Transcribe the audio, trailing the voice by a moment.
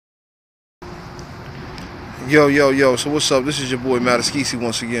Yo, so what's up? This is your boy Mataskisi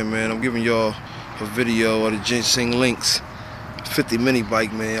once again, man. I'm giving y'all a video of the Jincheng Lynx 50 mini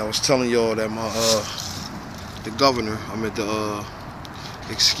bike, man. I was telling y'all that my the governor,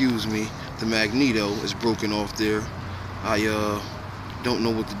 excuse me, the magneto is broken off there. I don't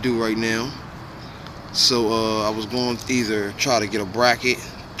know what to do right now. So I was going to either try to get a bracket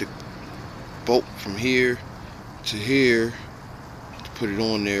to bolt from here to here to put it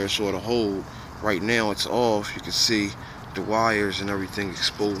on there so it'll hold. Right now it's off. You can see the wires and everything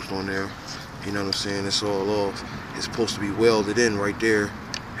exposed on there. You know what I'm saying? It's all off. It's supposed to be welded in right there.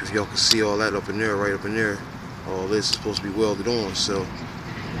 If y'all can see all that up in there, right up in there. All this is supposed to be welded on. So,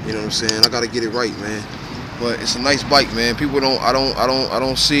 you know what I'm saying? I gotta get it right, man. But it's a nice bike, man. People I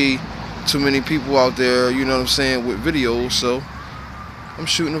don't see too many people out there, you know what I'm saying, with videos. So I'm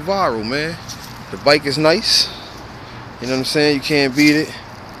shooting a viral, man. The bike is nice. You know what I'm saying? You can't beat it.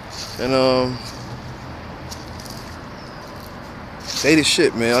 And they the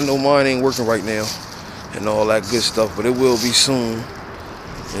shit, man. I know mine ain't working right now and all that good stuff, but it will be soon. You know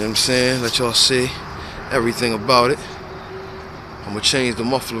what I'm saying? Let y'all see everything about it. I'm gonna change the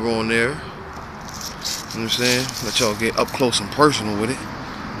muffler on there. You know what I'm saying? Let y'all get up close and personal with it,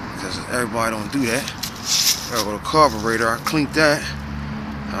 because everybody don't do that. Got with a carburetor, I cleaned that.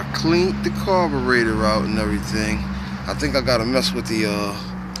 I cleaned the carburetor out and everything. I think I gotta mess with the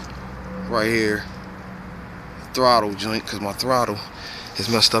right here, throttle joint, because my throttle is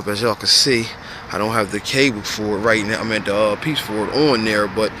messed up, as y'all can see. I don't have the cable for it right now. I meant the piece for it on there,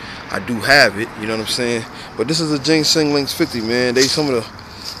 but I do have it. You know what I'm saying? But this is a Jincheng Lynx 50, man. They some of the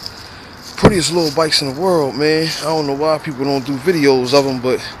prettiest little bikes in the world, man. I don't know why people don't do videos of them,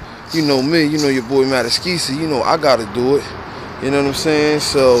 but you know me, you know your boy Mataskisi, you know I gotta do it. You know what I'm saying?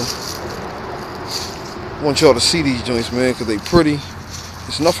 So I want y'all to see these joints, man, because they pretty.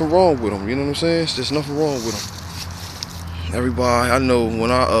 There's nothing wrong with them, you know what I'm saying? There's nothing wrong with them. Everybody, I know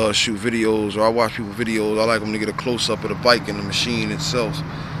when I shoot videos or I watch people videos, I like them to get a close-up of the bike and the machine itself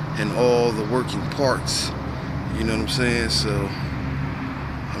and all the working parts. You know what I'm saying? So,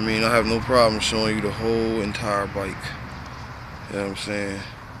 I mean, I have no problem showing you the whole entire bike. You know what I'm saying?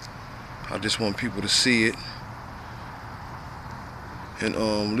 I just want people to see it. And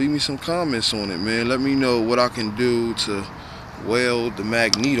leave me some comments on it, man. Let me know what I can do to weld the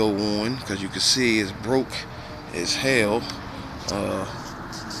magneto on, because you can see it's broke as hell.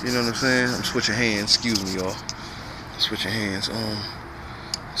 You know what I'm saying? I'm switching hands, excuse me, y'all. Switching hands.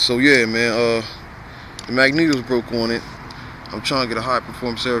 So yeah, man, the magneto's broke on it. I'm trying to get a high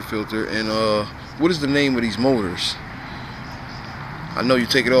performance air filter. And what is the name of these motors? I know you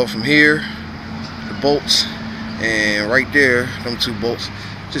take it off from here, the bolts, and right there, them two bolts.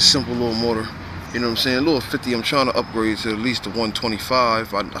 Just simple little motor. You know what I'm saying? A little 50. I'm trying to upgrade to at least a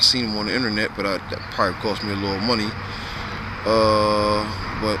 125. I seen them on the internet, but that probably cost me a little money.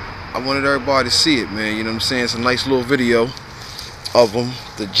 But I wanted everybody to see it, man. You know what I'm saying? It's a nice little video of them.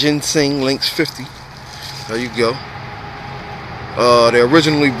 The Jincheng Lynx 50. There you go. They're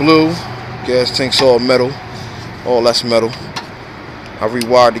originally blue. Gas tank's all metal. All that's metal. I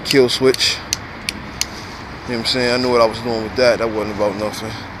rewired the kill switch. You know what I'm saying? I knew what I was doing with that. That wasn't about nothing.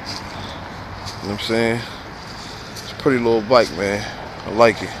 You know what I'm saying? It's a pretty little bike, man. I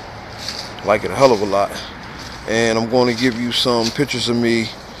like it. I like it a hell of a lot. And I'm going to give you some pictures of me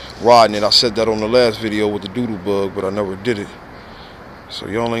riding it. I said that on the last video with the doodle bug, but I never did it. So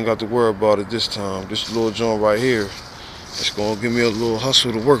y'all ain't got to worry about it this time. This little joint right here, it's going to give me a little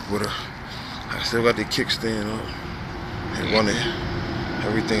hustle to work with her. I still got the kickstand on and running.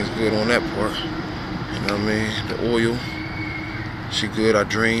 Everything's good on that part. You know what I mean? The oil, she good. I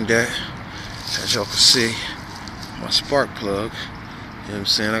drained that. As y'all can see, my spark plug, you know what I'm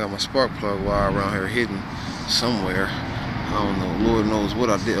saying? I got my spark plug wire around here hidden somewhere. I don't know, Lord knows what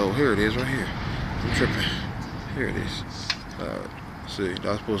I did. Oh, here it is, right here. I'm tripping. Here it is. See,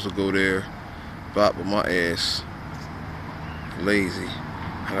 that's supposed to go there. But my ass, lazy.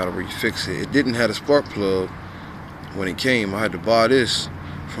 I gotta refix it. It didn't have a spark plug when it came. I had to buy this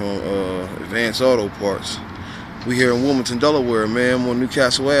from Advanced Auto Parts. We here in Wilmington, Delaware, man. I'm on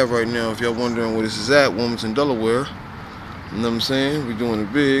Newcastle Ave right now. If y'all wondering where this is at, Wilmington, Delaware. You know what I'm saying? We're doing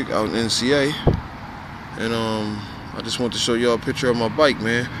it big out in NCA. And I just want to show y'all a picture of my bike,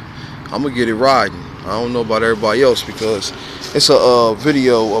 man. I'm gonna get it riding. I don't know about everybody else, because it's a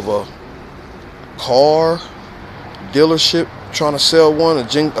video of a car dealership trying to sell one, a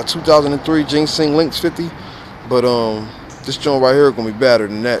 2003 Jincheng Lynx 50. But this joint right here is gonna be better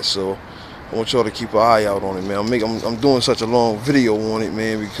than that, so I want y'all to keep an eye out on it, man. I'm doing such a long video on it,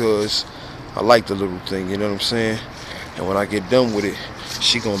 man, because I like the little thing, you know what I'm saying? And when I get done with it,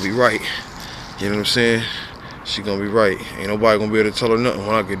 she gonna be right. You know what I'm saying? she gonna be right. Ain't nobody gonna be able to tell her nothing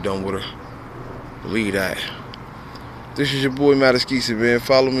when I get done with her. Believe that. This is your boy Mataskisi, man.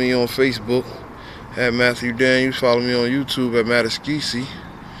 Follow me on Facebook at Matthew Daniels. Follow me on YouTube at Mataskisi.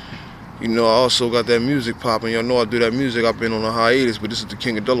 You know, I also got that music popping. Y'all know I do that music. I've been on a hiatus, but this is the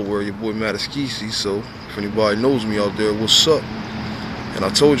King of Delaware, your boy Mataskisi. So if anybody knows me out there, what's up? And I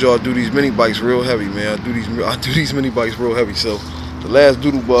told y'all I do these mini bikes real heavy, man. I do these mini bikes real heavy. So the last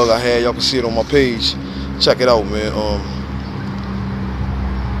doodle bug I had, y'all can see it on my page. Check it out, man.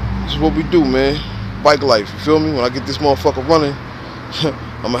 This is what we do, man. Bike life, you feel me? When I get this motherfucker running,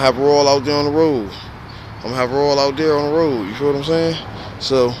 I'm gonna have her all out there on the road. I'm gonna have her all out there on the road. You feel what I'm saying?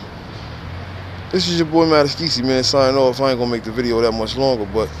 So this is your boy Mataskisi, man, signing off. I ain't gonna make the video that much longer,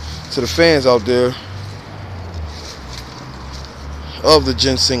 but to the fans out there of the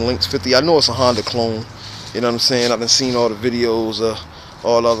Jincheng Lynx 50, I know it's a Honda clone. You know what I'm saying? I've been seen all the videos of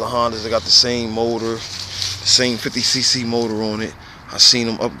all the other Hondas that got the same motor, the same 50cc motor on it. I seen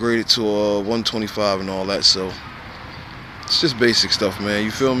them upgraded to a 125 and all that, so it's just basic stuff, man.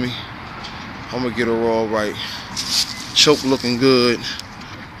 You feel me? I'm gonna get her all right. Choke looking good.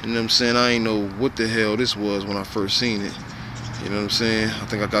 You know what I'm saying? I ain't know what the hell this was when I first seen it. You know what I'm saying? I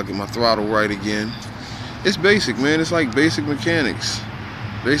think I gotta get my throttle right again. It's basic, man. It's like basic mechanics.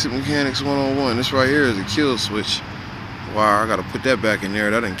 Basic mechanics 101. This right here is a kill switch wire. I gotta put that back in there.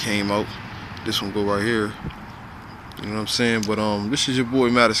 That done came out. This one go right here. You know what I'm saying? But this is your boy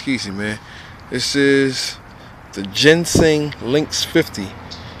Mataskisi, man. This is the Jincheng Lynx 50.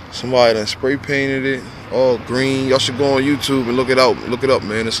 Somebody done spray painted it all green. Y'all should go on YouTube and look it out. Look it up,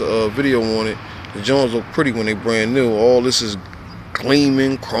 man. It's a video on it. The Jones look pretty when they brand new. All this is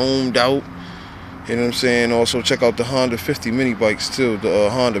gleaming, chromed out. You know what I'm saying? Also check out the Honda 50 mini bikes too, the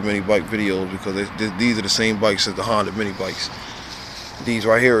Honda mini bike videos, because these are the same bikes as the Honda mini bikes. These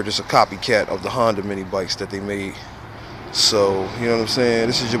right here are just a copycat of the Honda mini bikes that they made. So, you know what I'm saying?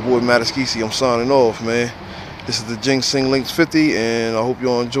 This is your boy Mataskisi. I'm signing off, man. This is the Jincheng Lynx 50, and I hope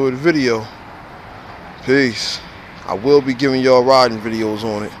y'all enjoy the video. Peace. I will be giving y'all riding videos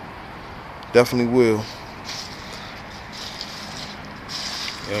on it. Definitely will.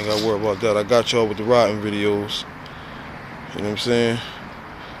 You ain't gotta worry about that. I got y'all with the riding videos. You know what I'm saying?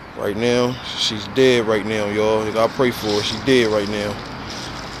 Right now, she's dead right now, y'all. You gotta pray for her. She's dead right now.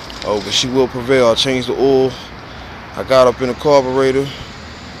 Oh, but she will prevail. I changed the oil. I got up in the carburetor.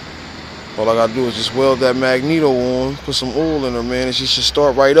 All I gotta do is just weld that magneto on, put some oil in her, man, and she should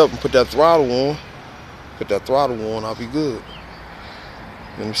start right up and put that throttle on. Put that throttle on, I'll be good. You know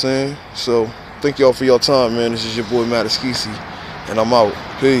what I'm saying? So, thank y'all for your time, man. This is your boy Mataskisi, and I'm out.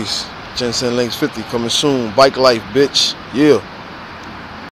 Peace. Jincheng Lynx 50 coming soon. Bike life, bitch. Yeah.